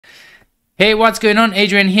Hey, what's going on?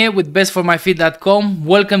 Adrian here with bestformyfeet.com.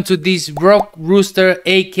 Welcome to this Rockrooster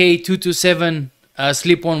AK227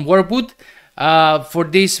 slip-on work boot. For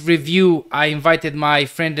this review, I invited my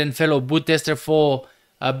friend and fellow boot tester for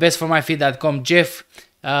bestformyfeet.com, Jeff,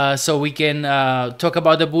 so we can talk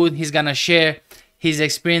about the boot. He's gonna share his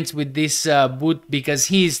experience with this boot because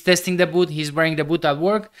he's testing the boot. He's wearing the boot at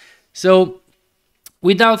work. So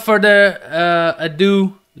without further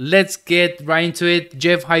ado, let's get right into it.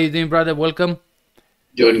 Jeff, how you doing, brother? Welcome.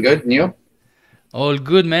 Doing good, and you? All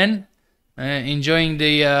good, man. Enjoying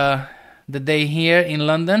the day here in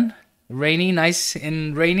London. Rainy, nice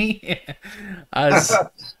and rainy, as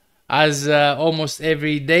almost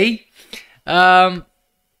every day.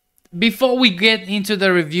 Before we get into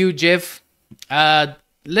the review, Jeff,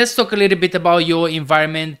 let's talk a little bit about your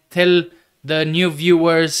environment. Tell the new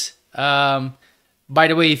viewers. By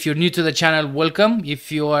the way, if you're new to the channel, welcome.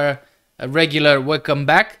 If you are a regular, welcome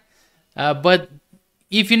back. But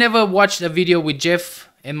if you never watched a video with Jeff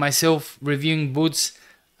and myself reviewing boots,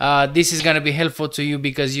 this is going to be helpful to you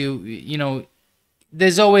because you know,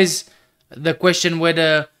 there's always the question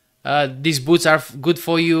whether these boots are good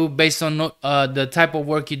for you based on the type of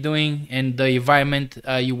work you're doing and the environment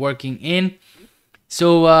you're working in.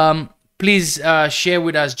 So please share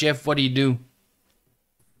with us, Jeff, what do you do?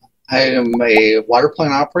 I am a water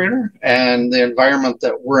plant operator, and the environment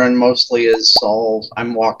that we're in mostly is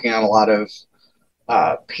I'm walking on a lot of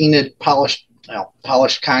painted, polished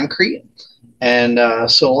concrete, and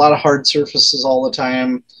so a lot of hard surfaces all the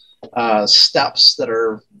time. Steps that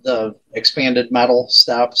are the expanded metal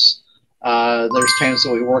steps. There's times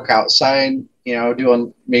that we work outside, you know,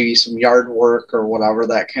 doing maybe some yard work or whatever,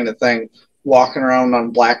 that kind of thing. Walking around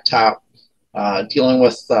on blacktop, dealing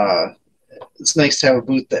with. It's nice to have a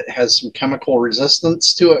boot that has some chemical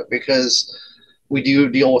resistance to it because we do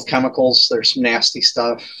deal with chemicals. There's some nasty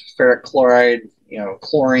stuff, ferric chloride, you know,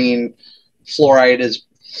 chlorine, fluoride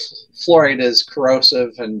is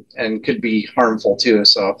corrosive and could be harmful too.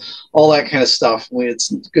 So all that kind of stuff.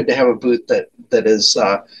 It's good to have a boot that is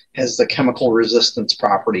has the chemical resistance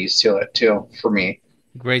properties to it too. For me,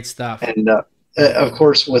 great stuff. And of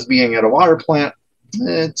course, with being at a water plant,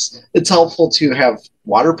 it's helpful to have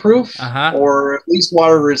waterproof or at least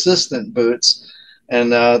water resistant boots,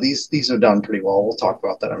 and these are done pretty well. We'll talk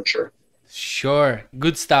about that, I'm sure. Sure,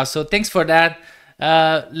 good stuff. So thanks for that.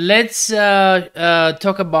 Let's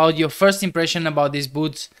talk about your first impression about these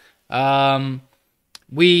boots.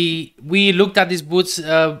 We looked at these boots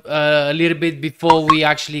a little bit before we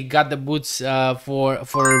actually got the boots for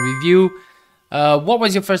a review. What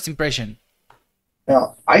was your first impression? Yeah,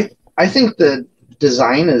 I think the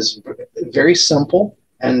design is very simple,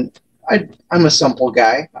 and I'm a simple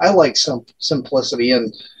guy. I like simplicity,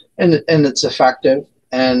 and it's effective.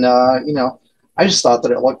 And you know, I just thought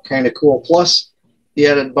that it looked kind of cool. Plus, the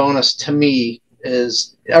added bonus to me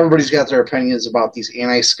is everybody's got their opinions about these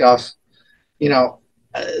anti-scuff. You know,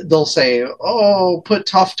 they'll say, "Oh, put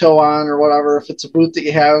Tough Toe on or whatever if it's a boot that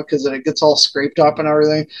you have because it gets all scraped up and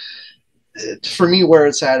everything." For me, where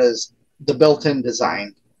it's at is the built-in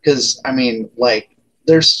design. Because, I mean, like,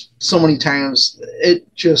 there's so many times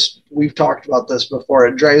we've talked about this before.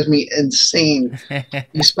 It drives me insane.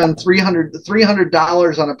 You spend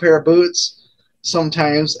 $300 on a pair of boots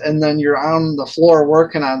sometimes, and then you're on the floor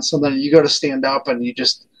working on something, and you go to stand up, and you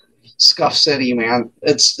just scuff city, man.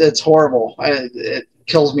 It's horrible. It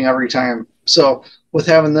kills me every time. So with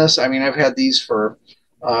having this, I mean, I've had these for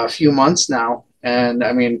a few months now, and,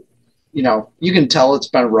 I mean, you know, you can tell it's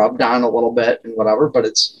been rubbed on a little bit and whatever, but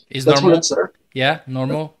that's normal. What it's there. Yeah,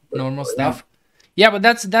 normal stuff. Yeah, but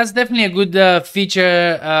that's definitely a good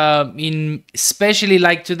feature. Especially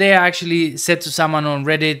like today, I actually said to someone on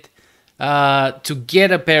Reddit to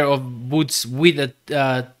get a pair of boots with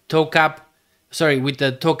a toe cap. Sorry, with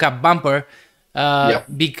the toe cap bumper,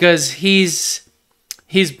 because his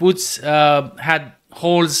boots had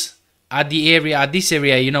holes at this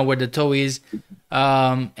area, you know, where the toe is.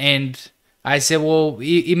 And I said, well,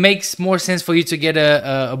 it makes more sense for you to get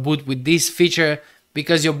a boot with this feature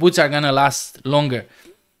because your boots are gonna last longer.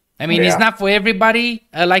 I mean, it's not for everybody.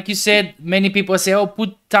 Like you said, many people say, "Oh,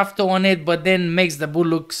 put Tough Toe on it," but then makes the boot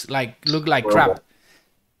look like crap.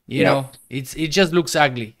 You know, it just looks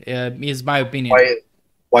ugly. Is my opinion.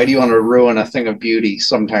 Why do you want to ruin a thing of beauty?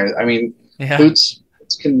 Sometimes, I mean, boots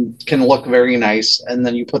can look very nice, and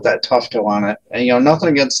then you put that Tough Toe on it, and you know, nothing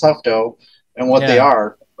against Tough Toe and what they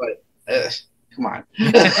are, but come on.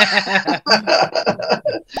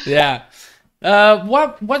 Yeah.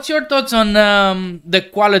 What's your thoughts on the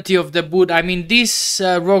quality of the boot? I mean, these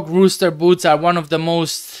Rockrooster boots are one of the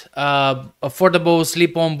most affordable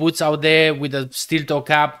slip-on boots out there with a steel toe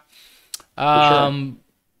cap. For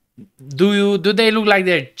sure. Do they look like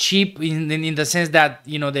they're cheap in the sense that,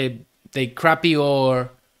 you know, they crappy,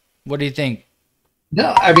 or what do you think?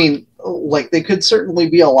 No, I mean, like they could certainly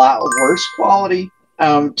be a lot worse quality.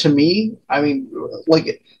 To me, I mean,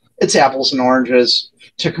 like it's apples and oranges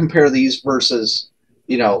to compare these versus,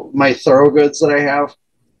 you know, my Thorogoods that I have.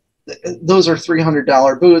 Those are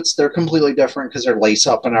 $300 boots. They're completely different because they're lace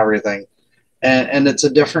up and everything, and it's a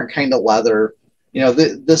different kind of leather. You know,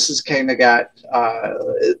 this has kind of got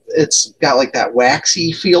it's got like that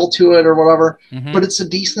waxy feel to it or whatever, but it's a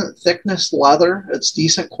decent thickness leather. It's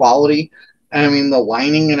decent quality. I mean, the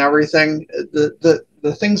lining and everything,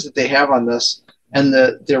 the things that they have on this, and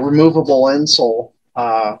the removable insole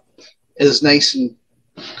is nice and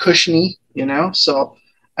cushiony. You know, so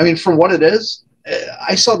I mean, for what it is,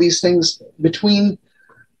 I saw these things between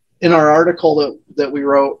in our article that we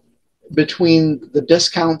wrote, between the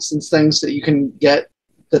discounts and things that you can get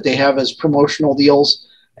that they have as promotional deals.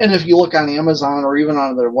 And if you look on Amazon or even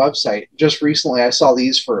on their website, just recently I saw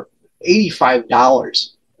these for $85.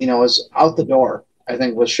 You know, is out the door, I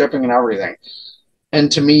think, with shipping and everything.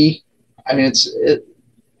 And to me, I mean,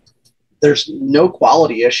 there's no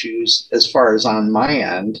quality issues as far as on my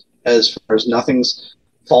end, as far as nothing's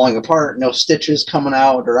falling apart, no stitches coming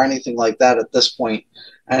out or anything like that at this point.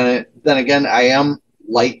 And then again, I am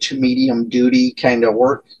light to medium duty kind of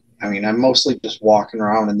work. I mean, I'm mostly just walking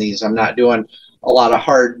around in these. I'm not doing a lot of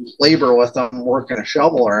hard labor with them, working a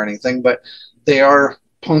shovel or anything, but they are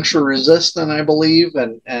puncture resistant, I believe,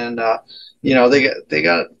 and you know, they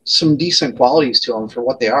got some decent qualities to them for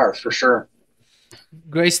what they are, for sure.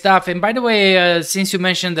 Great stuff. And by the way, since you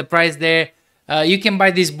mentioned the price there, you can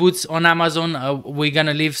buy these boots on Amazon. We're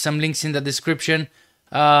gonna leave some links in the description.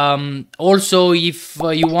 Also, if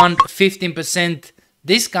you want 15%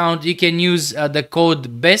 discount, you can use the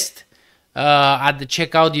code BEST at the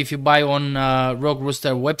checkout if you buy on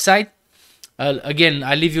Rockrooster website. Again,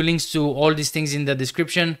 I'll leave you links to all these things in the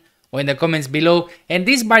description or in the comments below. And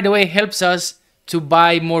this, by the way, helps us to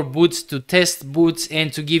buy more boots, to test boots,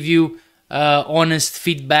 and to give you honest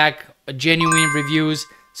feedback, genuine reviews.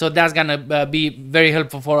 So that's gonna be very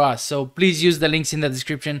helpful for us. So please use the links in the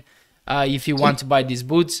description if you want to buy these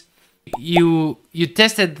boots. You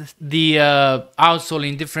tested the outsole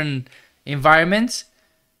in different environments.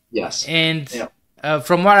 Yes. And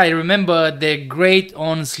from what I remember, they're great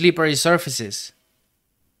on slippery surfaces.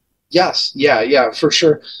 Yes. Yeah, for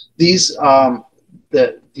sure. These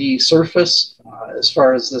the surface as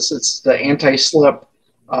far as this, it's the anti-slip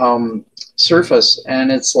surface,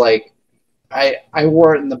 and it's like I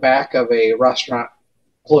wore it in the back of a restaurant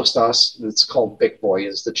close to us. It's called Bick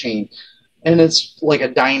is the chain, and it's like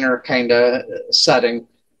a diner kind of setting.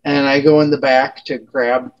 And I go in the back to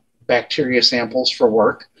grab bacteria samples for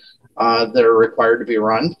work that are required to be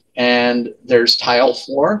run. And there's tile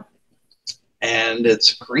floor, and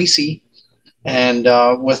it's greasy. And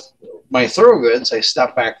with my Thorogoods, I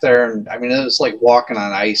stepped back there, and I mean, it was like walking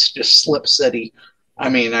on ice, just slip city. I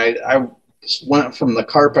mean, I went from the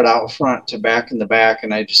carpet out front to back in the back,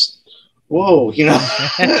 and I just, whoa, you know,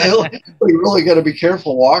 we really got to be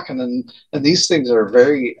careful walking. And these things are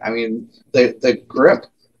very, I mean, the grip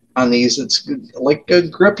on these, it's like a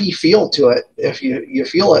grippy feel to it. If you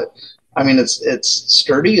feel it, I mean, it's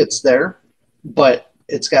sturdy, it's there, but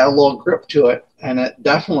it's got a little grip to it, and it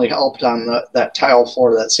definitely helped on that tile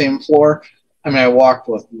floor, that same floor. I mean, I walked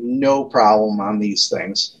with no problem on these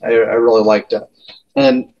things. I really liked it.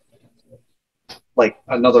 And like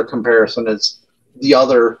another comparison is the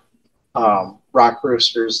other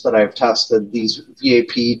Rockroosters that I've tested, these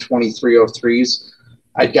VAP 2303s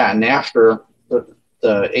I'd gotten after the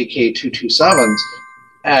AK227s.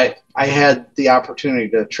 I had the opportunity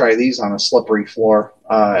to try these on a slippery floor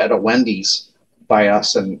at a Wendy's by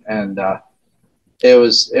us, and it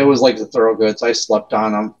was like the Thorogoods. I slept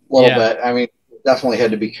on them a little bit. I mean, definitely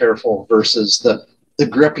had to be careful versus the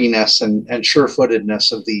grippiness and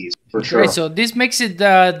sure-footedness of these, for sure. Great. So this makes it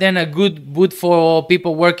then a good boot for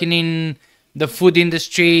people working in the food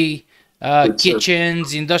industry,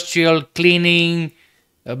 kitchens, industrial cleaning,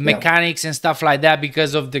 mechanics and stuff like that,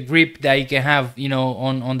 because of the grip that you can have, you know,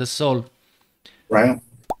 on the sole. Right.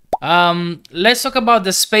 Let's talk about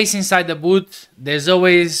the space inside the boot. There's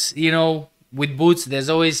always, you know, with boots, there's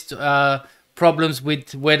always problems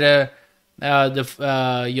with whether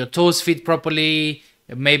your toes fit properly.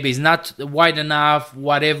 Maybe it's not wide enough,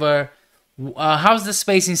 whatever. How's the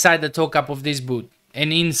space inside the toe cap of this boot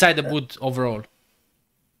and inside the boot overall?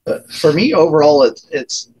 For me, overall,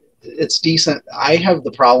 it's decent. I have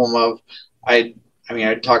the problem of I mean,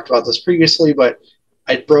 I talked about this previously, but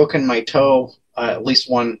I'd broken my toe, at least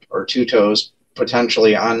one or two toes,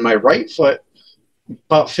 potentially on my right foot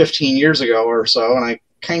about 15 years ago or so, and I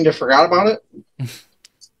kind of forgot about it.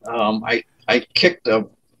 I kicked a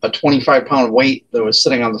 25-pound weight that was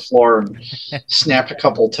sitting on the floor and snapped a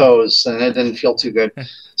couple toes, and it didn't feel too good.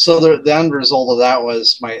 So the end result of that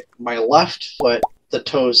was my left foot, the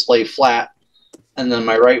toes lay flat, and then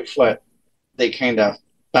my right foot, they kind of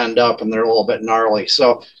bend up and they're a little bit gnarly.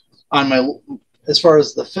 So on my, as far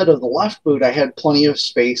as the fit of the left boot, I had plenty of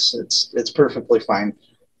space. It's perfectly fine.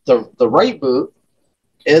 The right boot,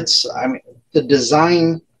 I mean, the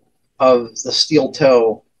design of the steel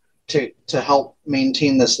toe to help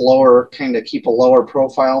maintain this lower, kind of keep a lower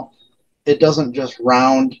profile, it doesn't just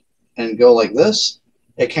round and go like this.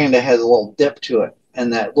 It kind of has a little dip to it.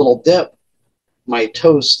 And that little dip, my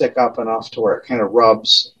toes stick up enough to where it kind of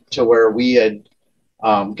rubs to where we had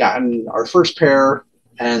gotten our first pair,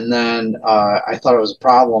 and then I thought it was a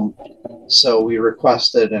problem, so we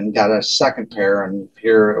requested and got a second pair, and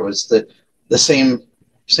here it was the same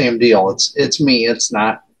deal. It's me. It's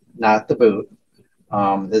not the boot.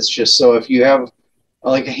 It's just, so if you have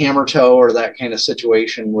like a hammer toe or that kind of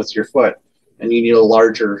situation with your foot, and you need a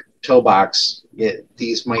larger toe box,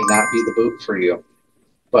 these might not be the boot for you.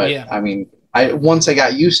 But yeah. I mean, once I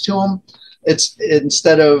got used to them, it's,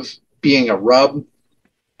 instead of being a rub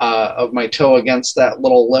of my toe against that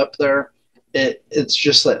little lip there, it's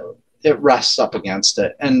just that it rests up against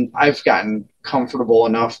it, and I've gotten comfortable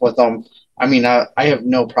enough with them. I mean, I have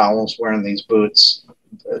no problems wearing these boots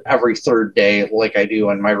every third day like I do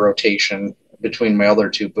in my rotation between my other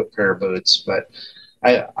two pair of boots. But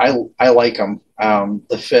I like them.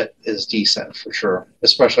 The fit is decent for sure,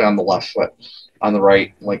 especially on the left foot. On the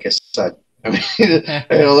right, like I said, I mean, that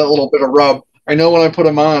little bit of rub. I know when I put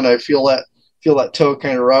them on, I feel that toe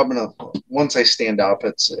kind of rub, and once I stand up,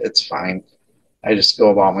 it's fine. I just go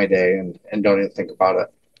about my day and don't even think about it.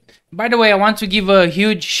 By the way, I want to give a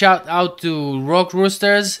huge shout out to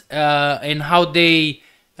Rockroosters and how they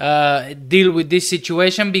deal with this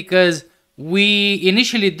situation, because we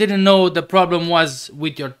initially didn't know the problem was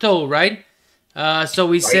with your toe, right? So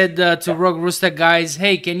we said to Rockrooster guys,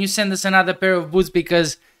 hey, can you send us another pair of boots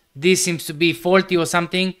because this seems to be faulty or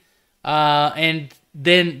something? And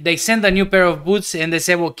then they sent a new pair of boots, and they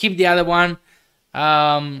said, well, keep the other one.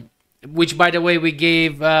 Which, by the way, we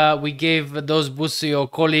gave those boots to your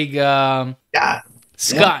colleague Scott.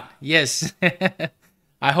 Yeah. Yes,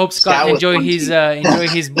 I hope Scott enjoy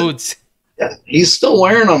his boots. Yeah, he's still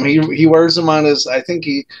wearing them. He wears them on his. I think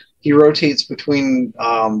he rotates between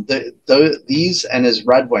these and his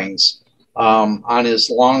Red Wings on his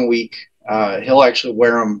long week. He'll actually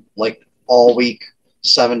wear them like all week,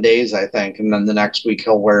 7 days, I think, and then the next week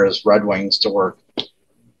he'll wear his Red Wings to work.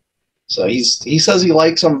 So he says he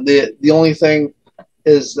likes them. The only thing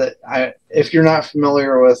is that if you're not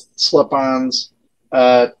familiar with slip-ons,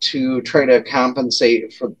 to try to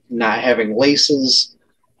compensate for not having laces,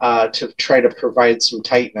 to try to provide some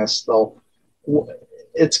tightness,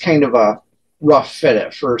 it's kind of a rough fit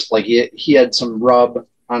at first. Like he had some rub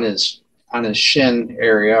on his shin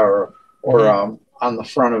area or on the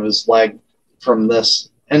front of his leg from this,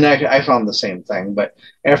 and I found the same thing. But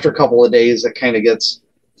after a couple of days,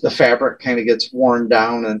 the fabric kind of gets worn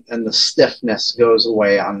down, and the stiffness goes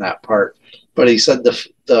away on that part. But he said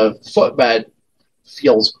the footbed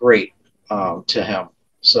feels great to him.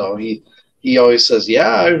 So he always says, yeah,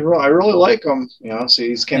 I really like them. So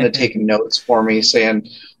he's kind of taking notes for me, saying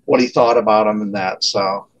what he thought about them and that.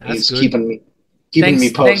 So he's keeping me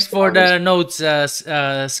posted. Thanks for the notes,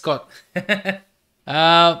 Scott.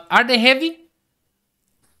 Are they heavy?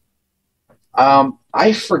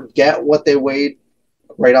 I forget what they weighed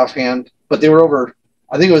right offhand, but they were over,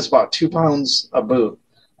 I think it was about 2 pounds a boot.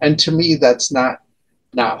 And to me, that's not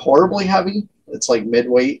horribly heavy. It's like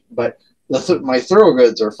midweight, but my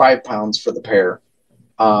Thorogoods are 5 pounds for the pair.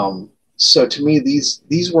 So to me,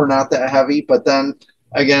 these were not that heavy. But then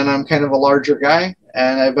again, I'm kind of a larger guy,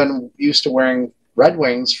 and I've been used to wearing Red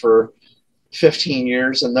Wings for 15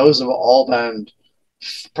 years, and those have all been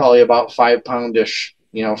probably about 5 poundish,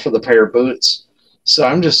 for the pair of boots. So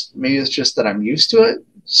maybe it's just that I'm used to it.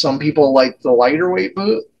 Some people like the lighter weight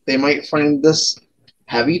boot. They might find this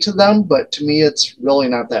heavy to them, but to me, it's really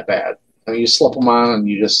not that bad. I mean, you slip them on and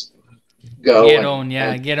you just go. Get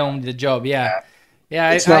on the job. Yeah.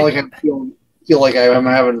 It's not like I feel like I'm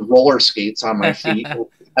having roller skates on my feet,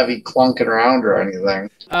 heavy clunking around or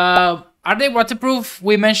anything. Are they waterproof?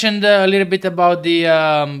 We mentioned a little bit about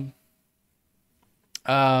the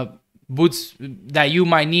boots that you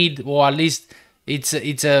might need, or at least it's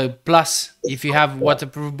a plus if you have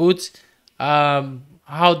waterproof boots.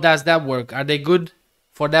 How does that work? Are they good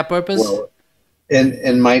for that purpose? Well,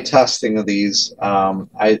 in my testing of these,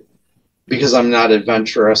 because I'm not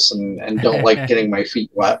adventurous and don't like getting my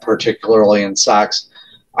feet wet, particularly in socks,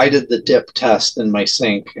 I did the dip test in my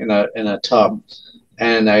sink in a tub,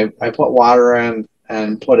 and I put water in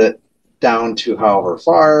and put it down to however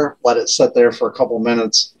far, let it sit there for a couple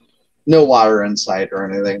minutes, no water inside or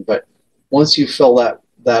anything. But once you fill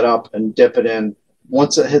that up and dip it in,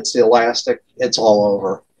 once it hits the elastic, it's all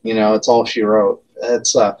over. You know, it's all she wrote.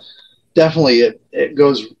 It's definitely it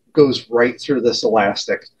goes right through this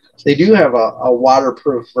elastic. They do have a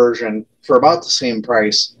waterproof version for about the same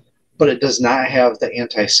price, but it does not have the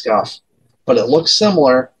anti-scuff. But it looks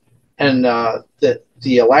similar, and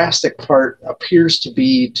the elastic part appears to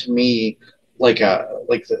be, to me,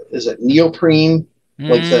 is it neoprene?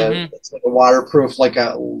 It's like a waterproof, like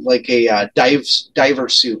a diver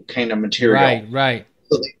suit kind of material. Right, right.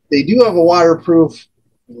 So they do have a waterproof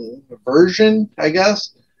version, I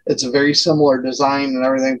guess. It's a very similar design and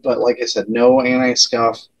everything, but like I said, no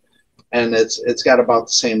anti-scuff, and it's got about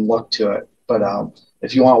the same look to it. But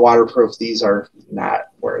if you want waterproof, these are not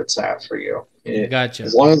where it's at for you. Gotcha.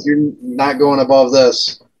 As long as you're not going above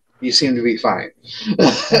this, you seem to be fine.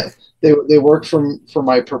 They work for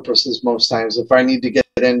my purposes most times. If I need to get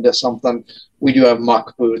into something, we do have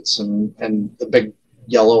muck boots and the big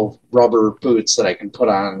yellow rubber boots that I can put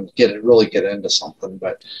on and really get into something.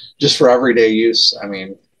 But just for everyday use, I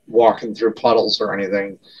mean, walking through puddles or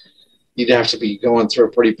anything, you'd have to be going through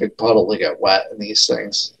a pretty big puddle to get wet in these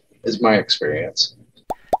things, is my experience.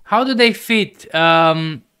 How do they fit?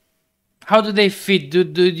 How do they fit?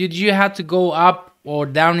 Did you have to go up or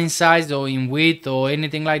down in size or in width or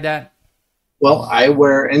anything like that? Well, I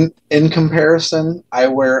wear, in comparison, I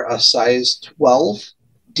wear a size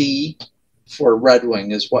 12D for Red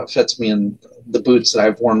Wing is what fits me in the boots that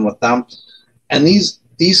I've worn with them. And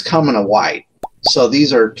these come in a wide. So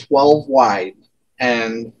these are 12 wide,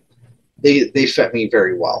 and they fit me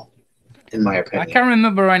very well, in my opinion. I can't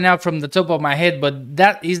remember right now from the top of my head, but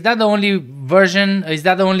is that the only version? Is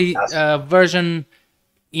that the only version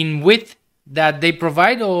in width that they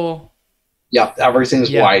provide, or? Yeah,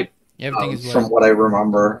 everything's wide. Everything is wide. From what I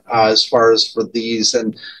remember, as far as for these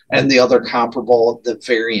and the other comparable, the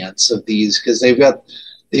variants of these, because they've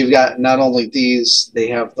got not only these, they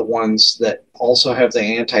have the ones that also have the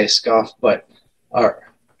anti-scuff, but I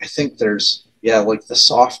think there's like the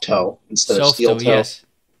soft toe instead of steel toe. Yes.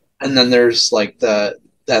 And then there's like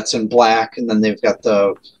that's in black, and then they've got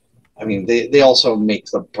they also make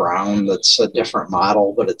the brown that's a different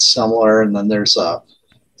model, but it's similar. And then there's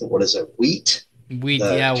what is it, wheat? Wheat,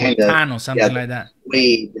 or tan or something like that.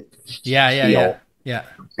 Wade. Yeah.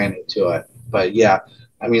 Kind of to it, but yeah,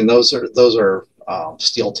 I mean those are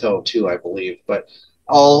steel toe too, I believe, but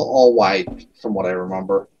all wide from what I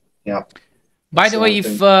remember. Yeah. By the way,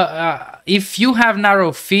 if you have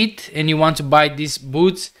narrow feet and you want to buy these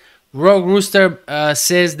boots, Rockrooster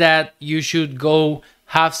says that you should go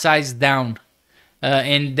half size down,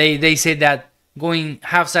 and they say that going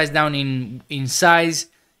half size down in size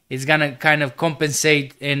is gonna kind of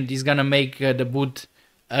compensate and is gonna make the boot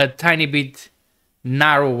a tiny bit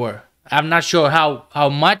narrower. I'm not sure how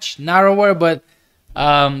much narrower, but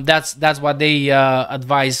that's what they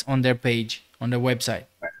advise on their page, on their website.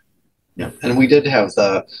 Yeah, and we did have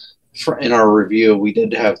in our review, we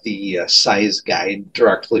did have the size guide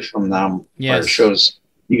directly from them. Yes. Where it shows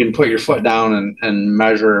you can put your foot down and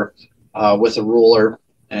measure with a ruler,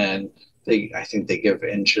 and I think they give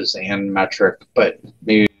inches and metric, but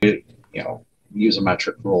maybe use a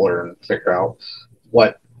metric ruler and figure out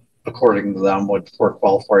what, according to them, would work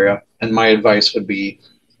well for you. And my advice would be,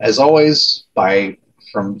 as always, buy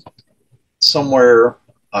from somewhere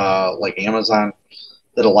like Amazon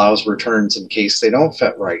that allows returns in case they don't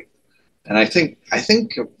fit right. And I think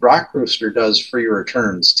Rockrooster does free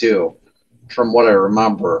returns too, from what I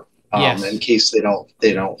remember. Yes. In case they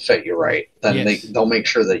don't fit you right, then they'll make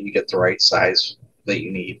sure that you get the right size that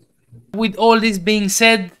you need. With all this being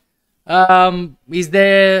said, is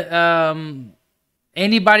there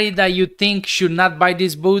anybody that you think should not buy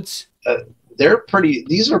these boots?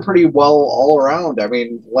 These are pretty well all around. I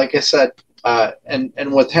mean, like I said,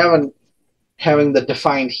 and with having the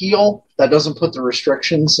defined heel, that doesn't put the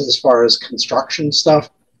restrictions as far as construction stuff,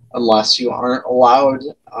 unless you aren't allowed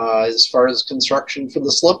as far as construction for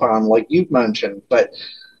the slip-on, like you've mentioned. But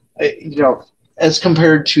as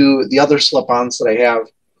compared to the other slip-ons that I have,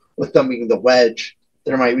 with them being the wedge,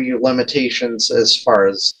 there might be limitations as far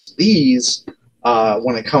as these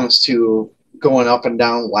when it comes to going up and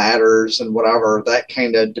down ladders and whatever, that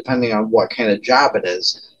kind of, depending on what kind of job it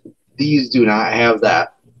is. These do not have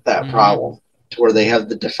that problem, to where they have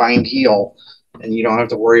the defined heel, and you don't have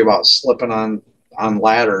to worry about slipping on on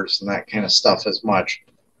ladders and that kind of stuff as much.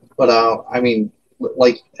 But I mean,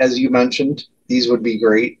 like as you mentioned, these would be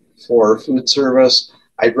great for food service.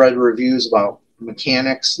 I'd read reviews about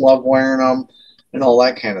mechanics love wearing them and all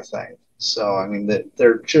that kind of thing. So I mean,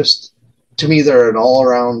 they're just, to me, they're an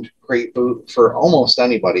all-around great boot for almost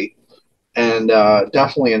anybody, and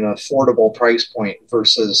definitely an affordable price point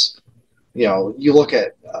versus, you know, you look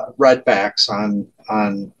at redbacks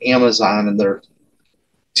on Amazon and they're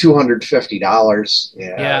 $250.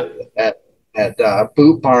 Yeah. At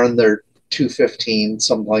Boot Barn they're $215,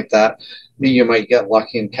 something like that. I mean, you might get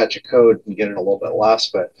lucky and catch a code and get it a little bit less,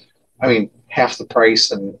 but I mean, half the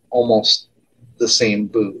price and almost the same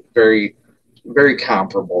boot. Very, very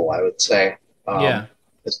comparable, I would say. Yeah.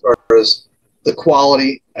 As far as the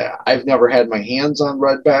quality, I've never had my hands on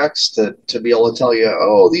redbacks to be able to tell you,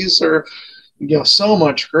 oh, these are, you know, so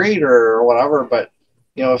much greater or whatever. But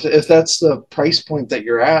you know, if that's the price point that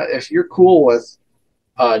you're at, if you're cool with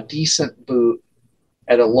a decent boot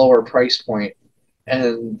at a lower price point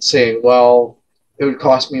and saying, well, it would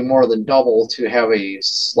cost me more than double to have a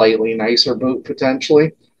slightly nicer boot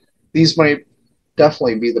potentially, these might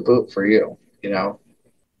definitely be the boot for you, you know.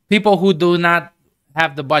 People who do not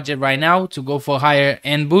have the budget right now to go for higher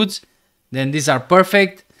end boots, then these are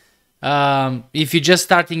perfect. If you're just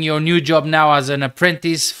starting your new job now as an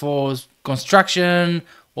apprentice for construction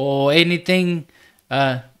or anything,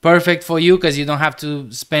 perfect for you because you don't have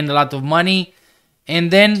to spend a lot of money.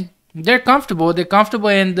 And then they're comfortable,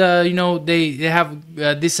 and you know, they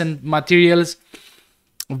have decent materials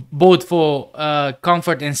both for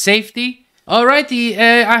comfort and safety. Alrighty,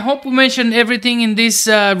 I hope we mentioned everything in this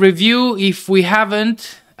review. If we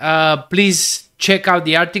haven't, please check out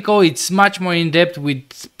the article. It's much more in depth with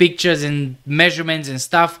pictures and measurements and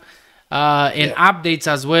stuff, and updates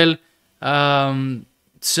as well.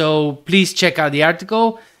 So please check out the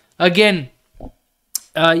article. Again,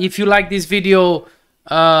 if you like this video,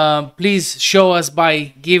 please show us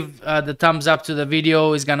by give the thumbs up to the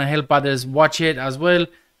video. It's gonna help others watch it as well,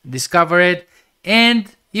 discover it.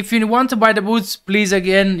 And if you want to buy the boots, please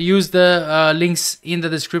again use the links in the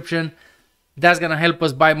description. That's gonna help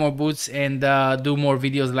us buy more boots and do more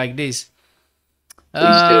videos like this.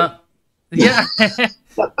 Yeah.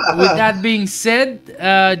 With that being said,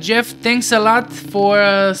 Jeff, thanks a lot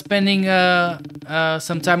for spending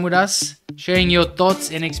some time with us, sharing your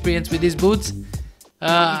thoughts and experience with these boots.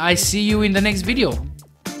 I see you in the next video.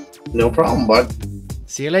 No problem, bud.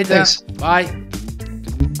 See you later. Thanks. Bye.